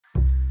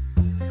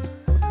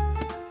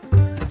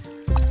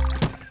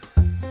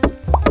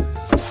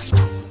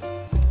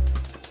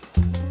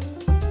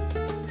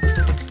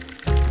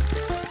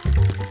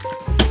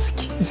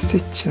テ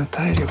ッチの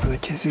体力の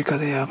削り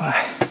方やばい。は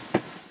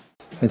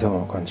い、どう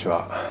もこんにち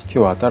は。今日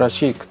は新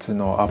しい靴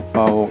のアッ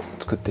パーを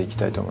作っていき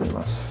たいと思い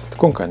ます。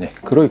今回ね、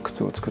黒い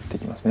靴を作ってい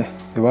きますね。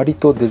割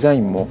とデザ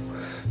インも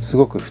す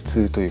ごく普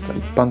通というか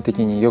一般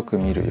的によく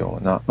見るよ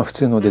うな、普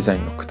通のデザイ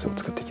ンの靴を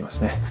作っていきま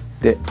すね。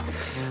で、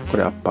こ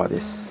れアッパーで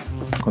す。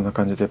こんな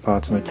感じでパ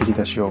ーツの切り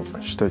出しを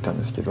しといたん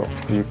ですけど、こ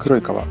ういう黒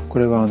い革、こ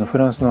れはフ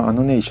ランスの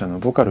ネイ社の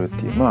ボカルっ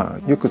てい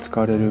う、よく使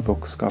われるボ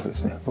ックスカーフで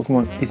すね。僕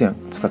も以前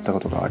使ったこ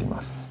とがあり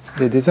ます。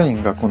で、デザイ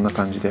ンがこんな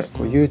感じで、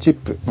こう U チッ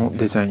プの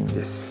デザイン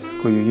です。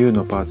こういう U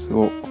のパーツ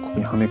をここ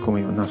にはめ込む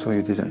ようなそうい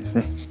うデザインです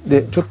ね。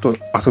で、ちょっと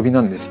遊びな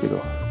んですけど、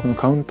この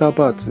カウンター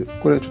パーツ、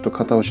これはちょっと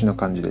片押しの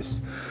感じで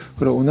す。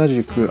これは同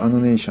じく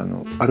ネイ社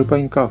のアルパ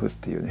インカーフっ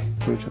ていうね、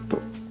こういうちょっと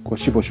こう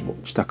しぼしぼ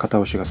した片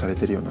押しがされ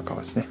ているような革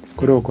ですね。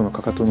これをこの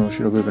かかとの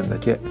後ろ部分だ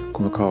け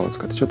この革を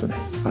使ってちょっとね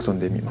遊ん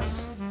でみま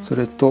す。そ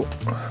れと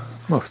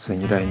普通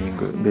にライニン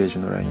グ、ベージュ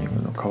のライニン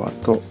グの革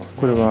と、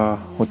これは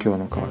補強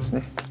の革です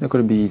ね。でこ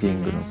れビーディ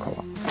ングの革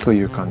と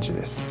いう感じ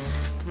です。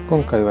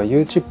今回は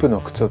U チップの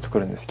靴を作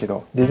るんですけ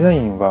ど、デザ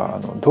インは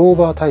ドー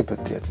バータイプっ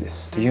てやつで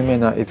す。有名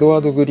なエドワ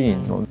ードグリー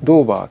ンの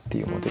ドーバーって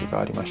いうモデルが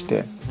ありまし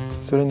て、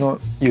それの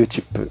U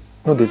チップ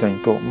のデザイン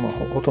と、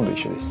ほとんど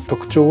一緒です。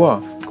特徴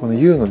はこの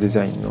U のデ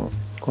ザインの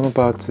この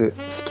パーツ、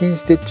スキン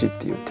ステッチっ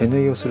ていう手縫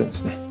いをするんで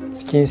すね。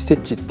スキンステ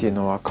ッチっていう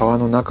のは革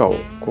の中を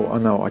こう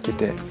穴を開け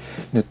て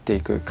縫って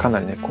いくかな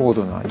りね高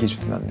度な技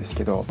術なんです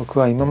けど、僕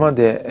は今ま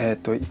で、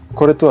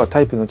これとは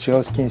タイプの違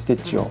うスキンステ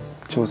ッチを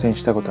挑戦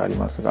したことあり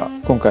ますが、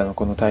今回の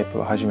このタイプ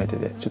は初めて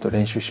でちょっと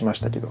練習しま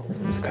したけど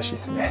難しいで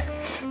すね。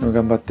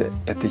頑張って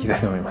やっていきたい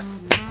と思いま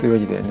す。というわ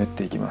けで縫っ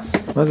ていきま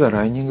す。まずは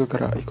ライニングか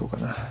らいこうか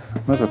な。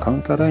まずはカウ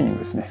ンターライニング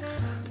ですね。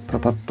パ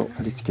パッと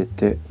貼り付け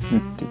て縫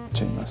っていっ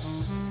ちゃいま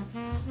す。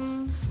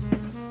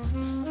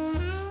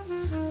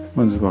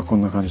まずはこ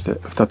んな感じで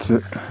2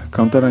つ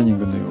カウンターライニン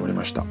グの縫いを終わり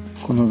ました。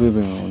この部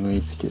分を縫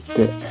い付け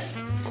て、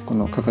ここ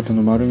のかかと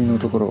の丸みの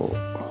ところを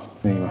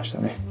縫いました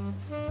ね。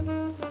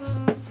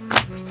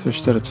そ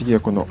したら次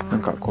はこの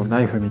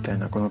ナイフみたい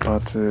なこのパー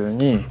ツ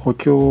に補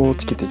強を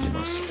つけていき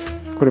ます。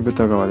これ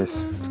豚側で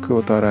す。ク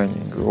ォーターライニ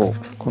ングを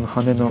この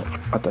羽の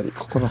あたり、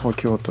ここの補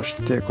強とし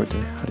てこうやって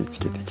ね貼り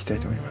付けていきたい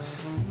と思いま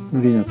す。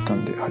塗り塗った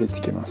んで貼り付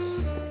けま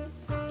す。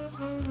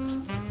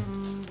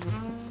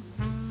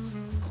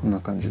こんな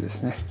感じで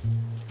すね。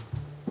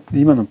で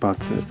今のパー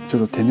ツちょ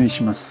っと手縫い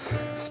します。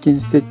スキン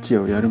ステッチ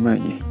をやる前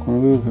にこの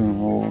部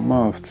分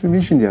を普通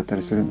ミシンでやった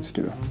りするんです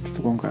けど、ちょっ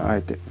と今回あ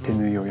えて手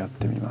縫いをやっ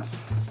てみま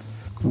す。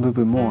この部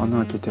分も穴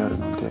開けてある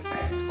ので、こ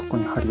こ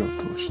に針を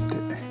通して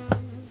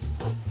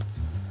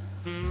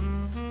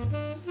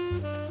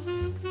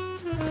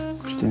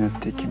そして縫っ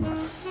ていきま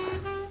す。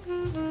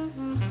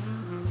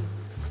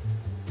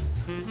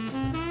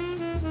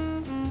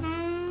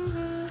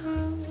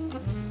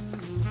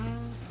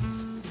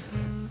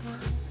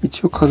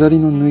一応飾り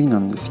の縫いな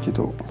んですけ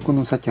ど、こ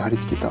のさっき貼り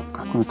付けた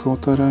このクォー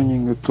ターライニ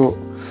ングと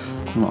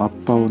このアッ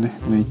パーをね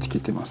縫い付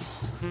けてま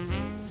す。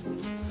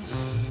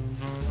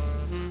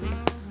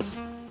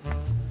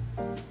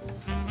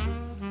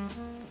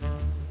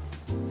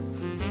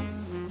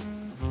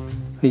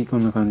はい、こ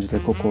んな感じで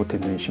ここを手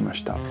縫いしま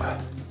した。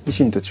ミ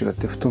シンと違っ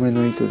て太め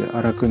の糸で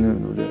粗く縫う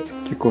ので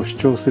結構主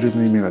張する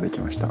縫い目ができ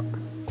ました。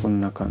こん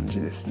な感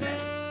じですね。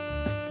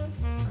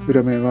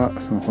裏目は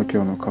その補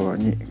強の革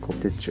に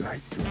ステッチが入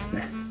ってます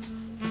ね。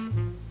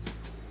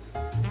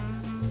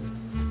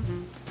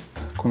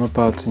この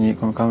パーツに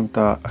このカウン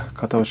ター、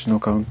片押しの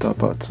カウンター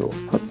パーツを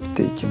貼っ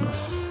ていきま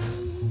す。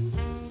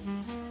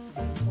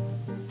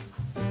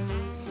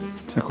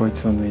じゃあこい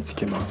つを縫い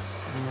付けま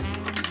す。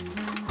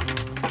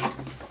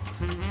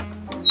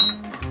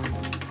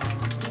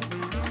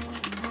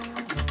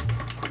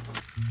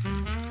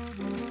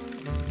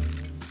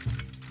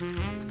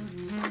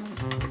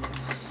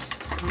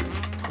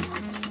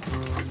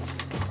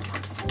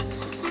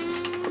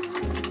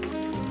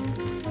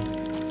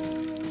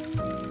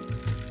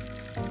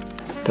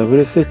ダブ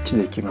ルステッチ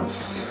でいきま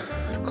す。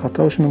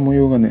片押しの模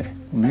様がね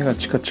目が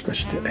チカチカ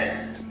して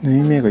縫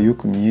い目がよ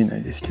く見えな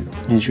いですけど、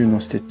二重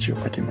のステッチを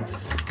かけま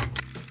す。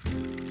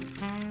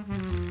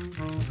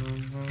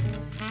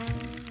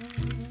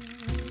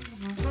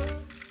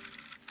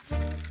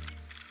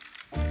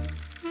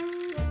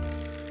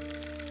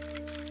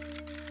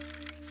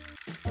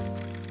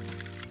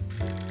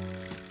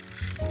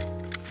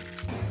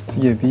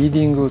次はビーデ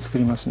ィングを作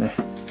りますね。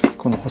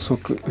この細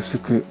く薄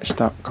くし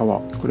た皮、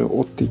これを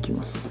折っていき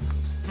ます。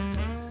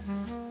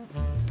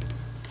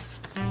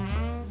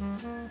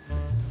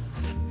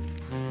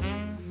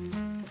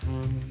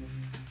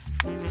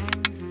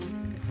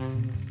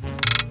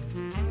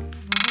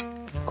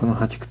この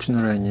履き口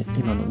のラインに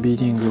今のビー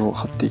ディングを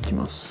貼っていき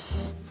ま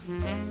す。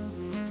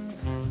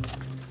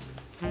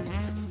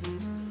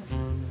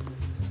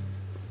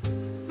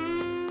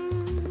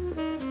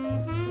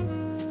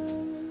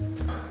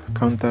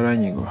カウンターライ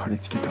ニングを貼り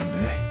付けたんで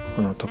ね、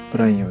このトップ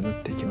ラインを縫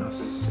っていきま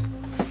す。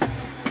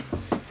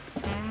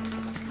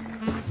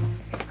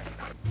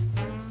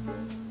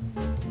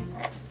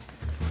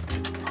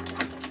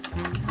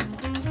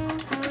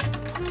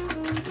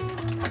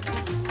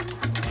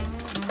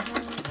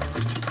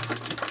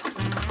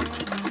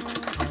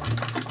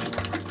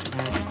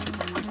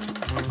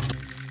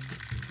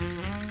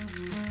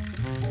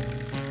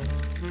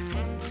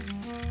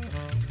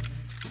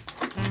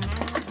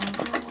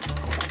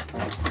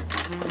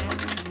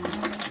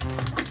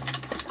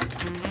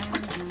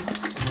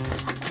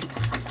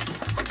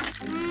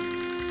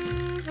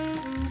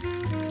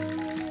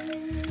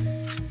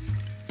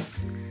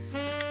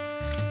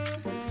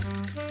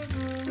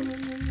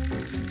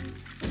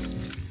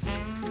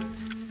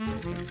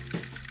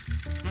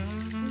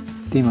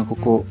で今こ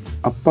こ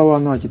アッパーは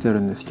穴開けてあ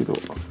るんですけど、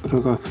裏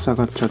が塞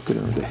がっちゃって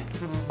るので、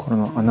こ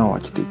の穴を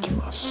開けていき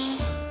ま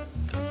す。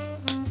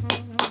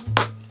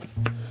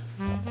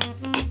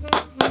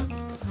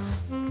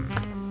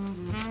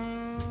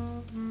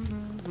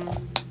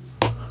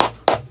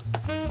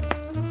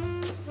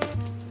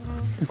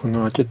でこ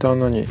の開けた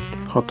穴に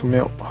ハト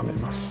メをはめ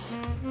ます。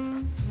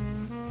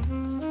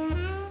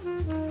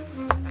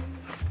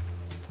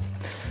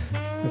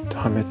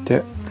はめ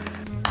て、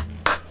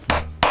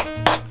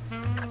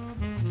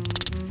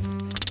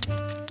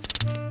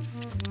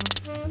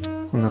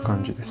こんな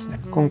感じですね。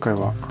今回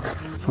は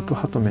外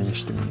ハトメに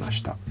してみま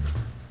した。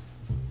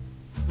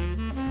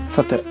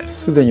さて、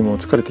すでにもう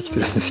疲れてきて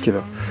るんですけ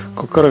ど、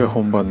ここからが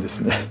本番です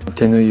ね。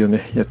手縫いを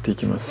ねやってい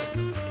きます。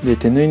で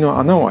手縫いの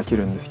穴を開け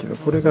るんですけど、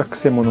これがく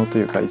せ者と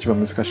いうか一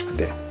番難しく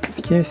て、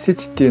スキンステッ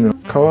チっていうのは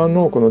革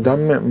のこの断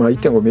面、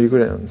1.5 ミリぐ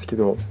らいなんですけ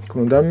ど、こ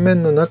の断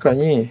面の中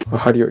に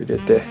針を入れ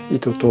て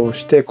糸通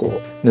して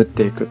こう縫っ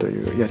ていくと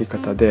いうやり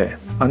方で、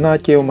穴開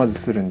けをまず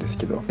するんです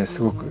けど、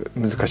すごく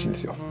難しいんで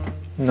すよ。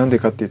なんで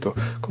かっていうと、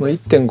この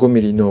 1.5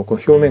 ミリのこ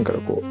の表面から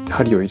こう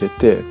針を入れ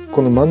て、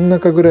この真ん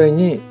中ぐらい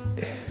に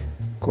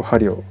こう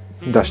針を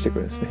出してく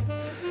るんですね。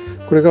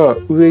これが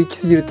上行き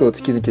過ぎると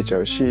突き抜けちゃ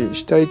うし、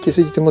下行き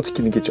過ぎても突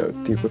き抜けちゃうっ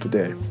ていうこと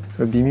で、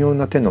微妙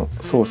な手の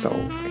操作を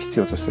必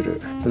要とする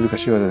難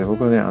しい技で、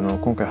僕はね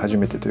今回初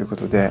めてというこ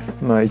とで、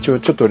一応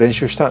ちょっと練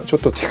習した、ちょ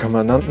っとっていう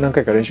か何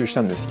回か練習し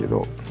たんですけ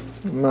ど、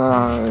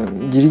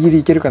ギリギリ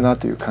いけるかな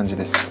という感じ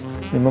です。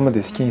今ま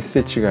でスキンステ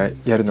ッチが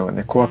やるのが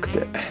ね怖く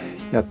て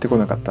やってこ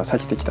なかった、避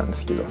けてきたんで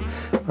すけど、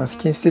ス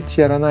キンステッ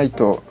チやらない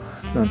と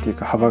なんていう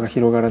か幅が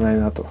広がらない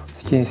なと、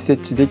スキンステ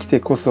ッチできて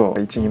こそ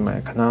一人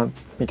前かな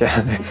みたい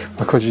なね、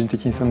個人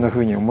的にそんな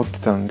風に思って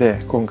たの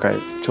で、今回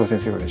挑戦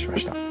することにしま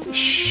した。よ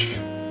し、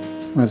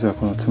まずは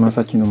このつま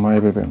先の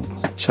前部分、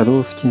シャド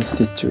ウスキンス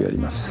テッチをやり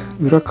ます。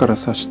裏から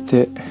刺し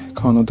て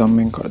革の断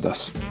面から出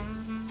す。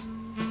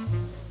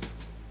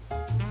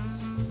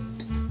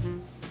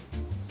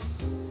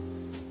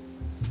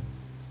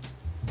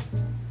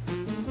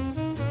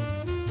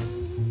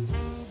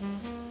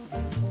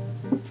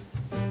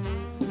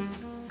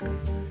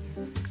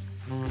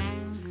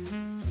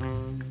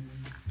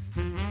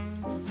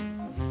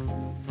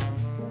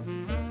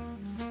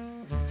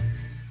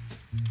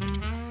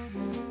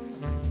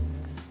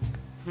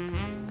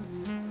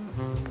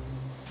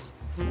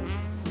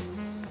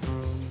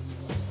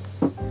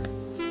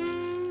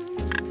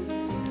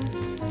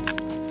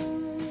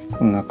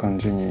こんな感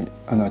じに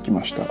穴開き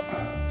ました。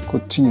こ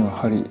っちには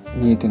針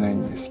見えてない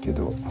んですけ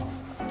ど、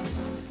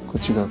こ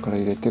っち側から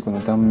入れて、こ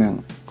の断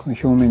面、この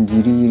表面ギ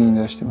リギリに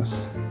出してま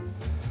す。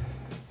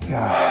い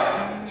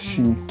や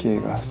ー、神経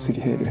がすり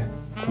減る。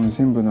この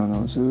全部の穴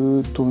をず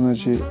っと同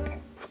じ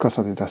深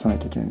さで出さな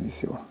きゃいけないんで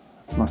すよ。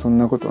そん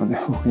なことはね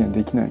僕には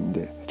できないん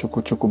で、ちょ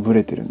こちょこブ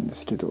レてるんで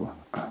すけど、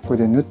これ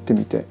で縫って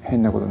みて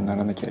変なことにな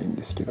らなきゃいいん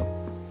ですけど、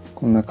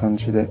こんな感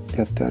じで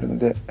やってあるの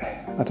で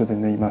後で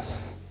縫いま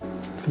す。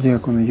次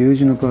はこの U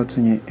字のパーツ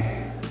に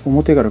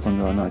表から今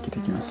度は穴開けて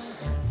いきま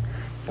す。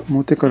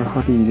表から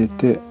針入れ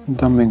て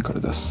断面から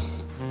出す。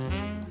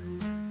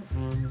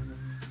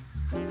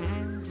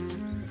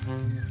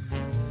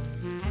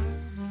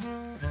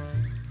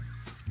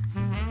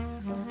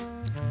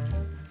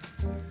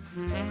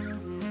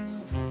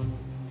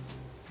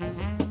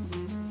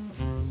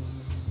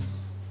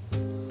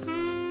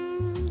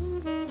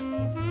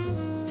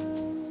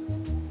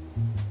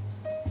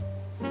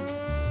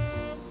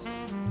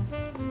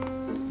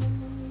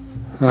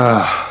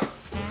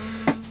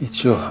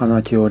一応穴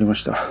開き終わりま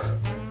した。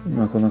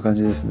こんな感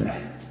じです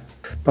ね。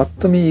パッ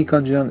と見いい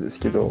感じなんです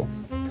けど、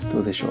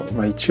どうでしょ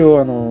う。一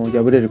応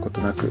破れるこ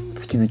となく、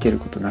突き抜ける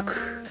ことな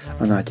く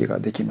穴開きが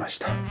できまし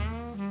た。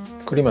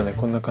これ今ね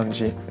こんな感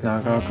じ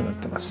長くなっ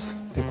てます。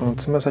でこの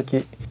つま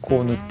先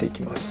こう縫ってい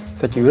きます。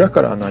さっき裏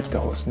から穴開けた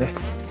方ですね。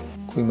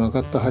こういう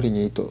曲がった針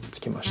に糸をつ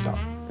けました。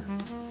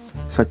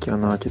さっき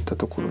穴開けた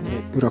ところに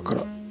裏か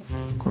ら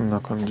こんな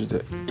感じ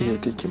で入れ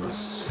ていきま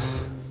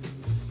す。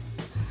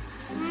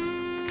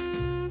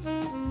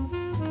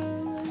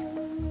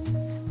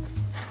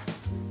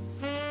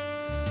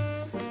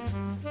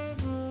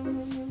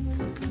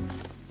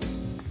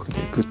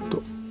グッ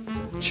と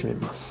締め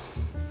ま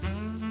す。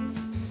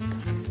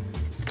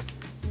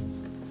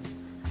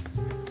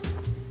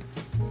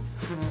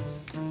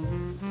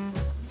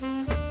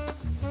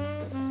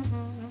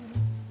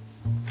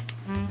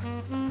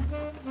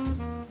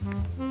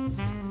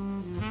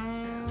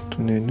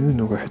縫う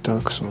のが下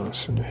手くそなんで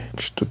すよね。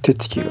ちょっと手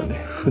つきが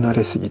ね不慣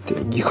れすぎて、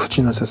ぎこ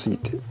ちなさすぎ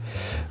て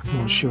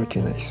申し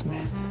訳ないです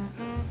ね。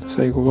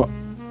最後は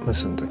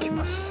結んでおき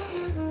ます。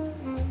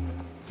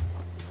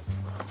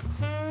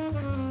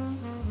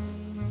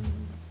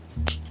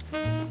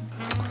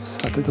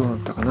どうなっ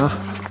たかな。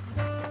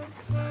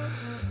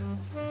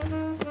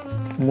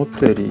思っ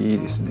たよりいい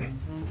ですね。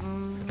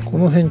こ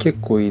の辺結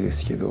構いいで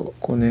すけど、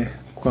こ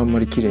こあんま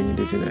り綺麗に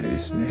出てないで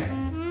すね。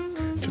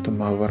ちょっと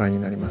まばらに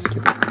なります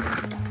けど、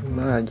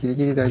ギリ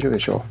ギリ大丈夫で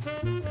しょ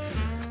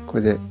う。こ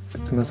れで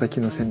つま先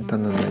の先端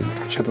のない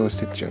シャドウス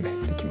テッチがね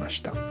できま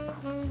した。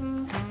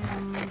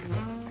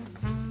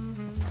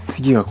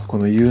次はここ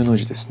の U の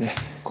字ですね。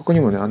ここに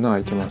もね穴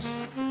開いてま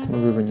す。この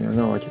部分に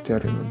穴を開けてあ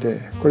るの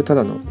で、これた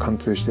だの貫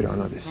通してる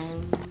穴です。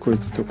こい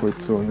つとこい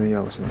つを縫い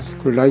合わせます。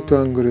これライト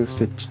アングルス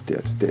テッチって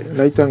やつで、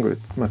ライトアングル、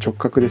直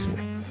角です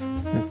ね。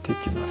縫ってい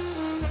きま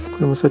す。こ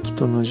れもさっき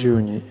と同じよ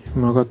うに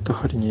曲がった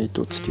針に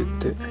糸をつけ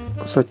て、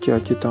さっき開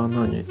けた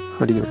穴に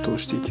針を通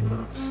していき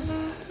ま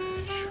す。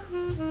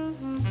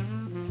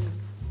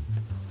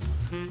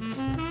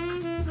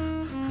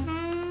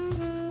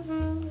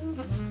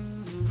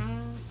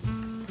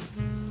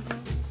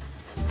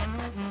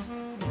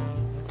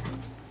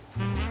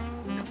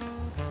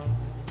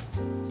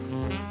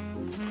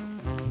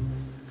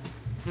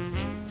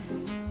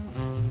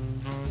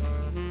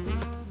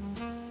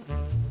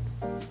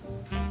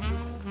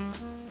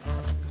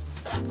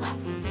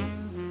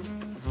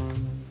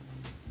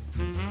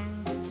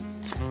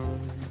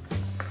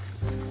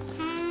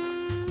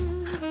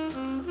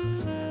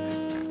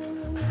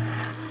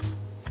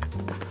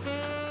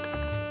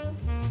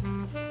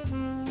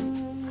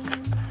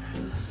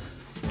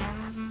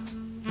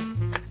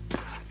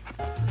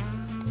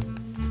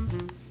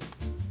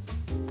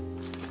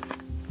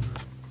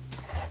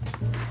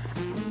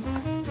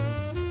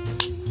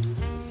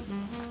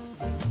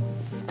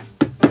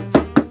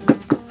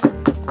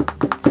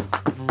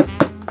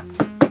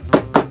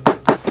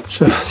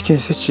スキン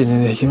ステッチ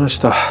でできまし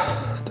た。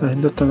大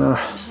変だったな。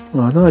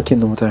穴開け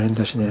るのも大変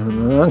だしね、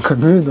なんか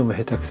縫うのも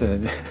下手くそで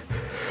ね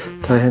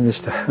大変でし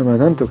た。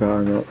なんとか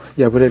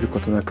破れるこ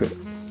となく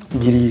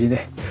ギリギリ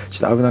ね、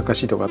ちょっと危なっか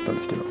しいとこあったん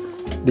ですけど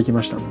でき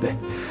ましたので、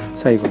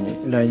最後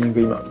にライニン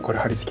グ、今これ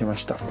貼り付けま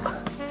した。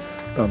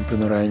バンプ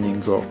のライニ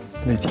ングを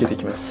縫い付けてい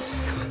きま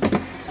す。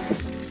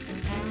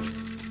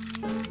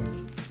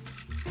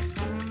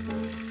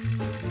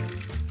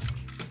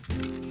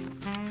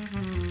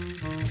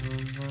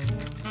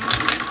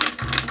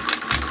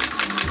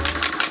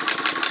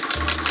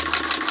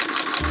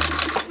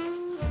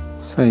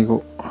最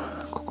後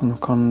ここの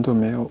缶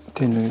止を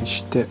手縫い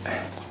して、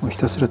もうひ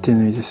たすら手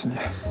縫いですね。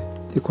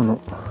でこ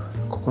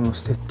この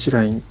ステッチ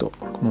ラインと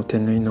この手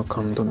縫いの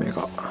缶止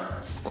が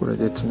これ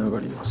でつなが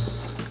りま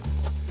す。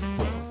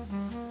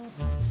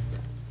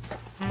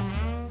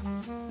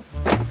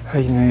は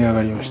い、縫い上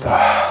がりまし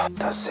た。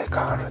達成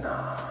感あるな。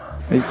は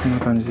い、こんな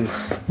感じで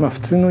す。普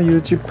通の U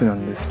チップな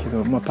んですけ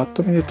ど、パッ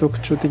と見で特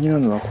徴的な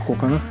のはここ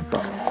かな。やっ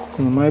ぱ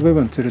この前部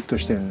分つるっと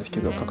してるんですけ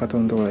ど、かかと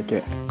のところだ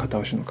け片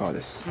押しの革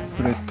です。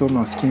それと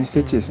スキンス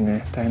テッチです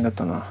ね。大変だっ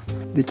たな。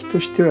出来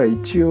としては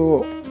一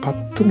応パ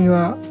ッと見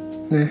は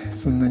ね、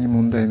そんなに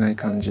問題ない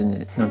感じ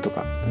になんと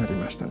かなり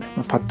ましたね。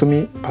パ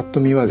ッと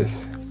見はで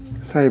す。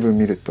細部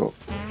見ると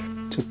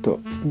ちょっ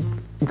と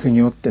グ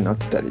ニョってなっ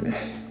てたり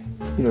ね、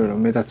いろいろ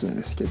目立つん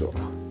ですけど、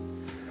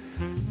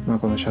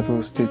このシャド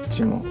ウステッ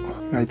チも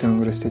ライトアン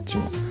グルステッチ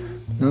も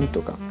なん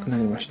とかな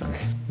りました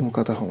ね。もう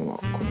片方は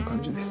こんな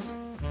感じです。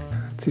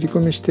釣り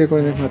込みしてこ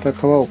れね、また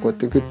皮をこうやっ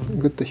てグ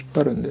ッと引っ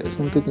張るんで、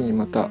その時に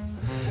また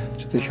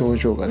ちょっと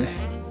表情がね、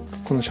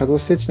このシャドウ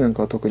ステッチなん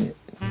かは特にちょ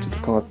っ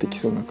と変わってき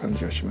そうな感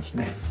じがします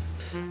ね。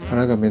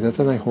腹が目立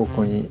たない方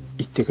向に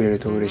行ってくれる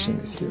と嬉しいん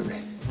ですけど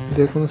ね。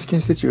でこのスキ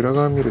ンステッチ裏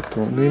側見る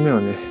と、縫い目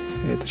はね、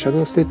シャ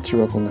ドウステッチ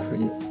はこんな風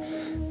に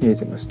見え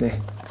てます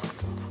ね。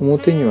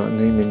表には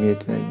縫い目見え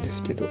てないんで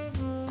すけど、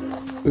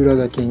裏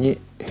だけに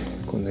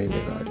この縫い目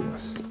がありま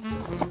す。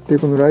で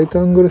このライト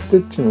アングルステ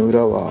ッチの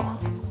裏は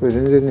これ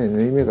全然ね、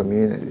縫い目が見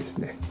えないです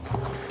ね。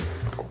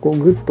ここを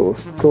グッと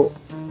押すとこ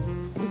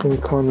こに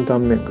革の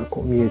断面が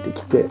こう見えて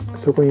きて、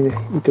そこにね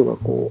糸が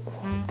こ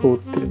う通っ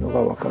てるの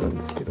が分かるん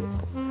ですけど、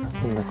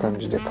こんな感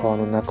じで革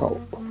の中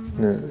を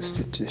縫うス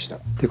テッチでした。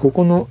でこ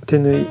この手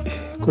縫い、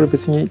これ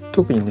別に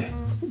特にね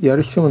や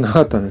る必要もな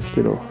かったんです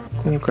けど、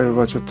今回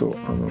はちょっと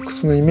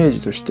靴のイメー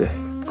ジとして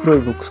黒い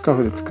ボックスカ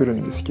フで作る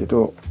んですけ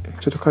ど、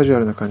ちょっとカジュア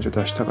ルな感じを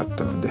出したかっ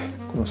たので、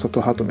この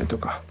外ハトメと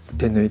か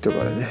手縫いと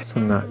かでね、そ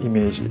んなイ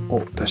メージ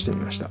を出してみ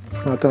ました。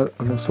また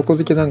底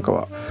付けなんか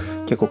は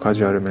結構カ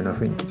ジュアルめな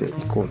雰囲気でい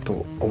こう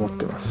と思っ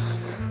てま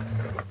す。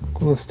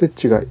このステッ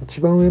チが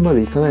一番上ま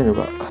でいかないの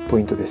がポ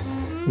イントで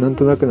す。なん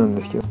となくなん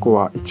ですけど、ここ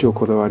は一応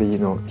こだわり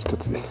の一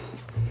つです。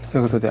と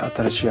いうことで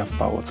新しいアッ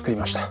パーを作り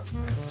ました。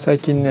最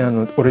近ね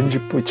オレンジっ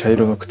ぽい茶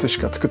色の靴し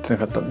か作ってな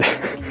かったんで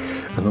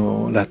ラ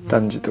ッタ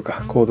ンジと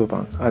かコードバ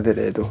ン、アデ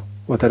レード、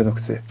渡るの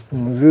靴で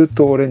もうずっ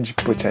とオレンジっ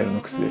ぽい茶色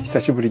の靴で、久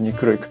しぶりに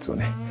黒い靴を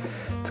ね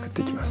作っ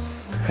ていきま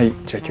す。はい、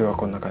じゃあ今日は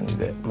こんな感じ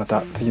で、ま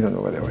た次の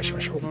動画でお会いし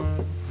ましょう。や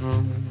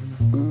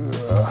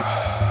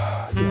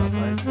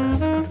ばいぜ、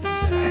疲れた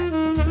ぜ。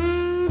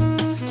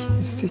スキ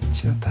ンステッ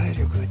チの体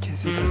力の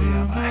削り方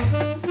やば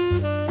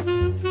い。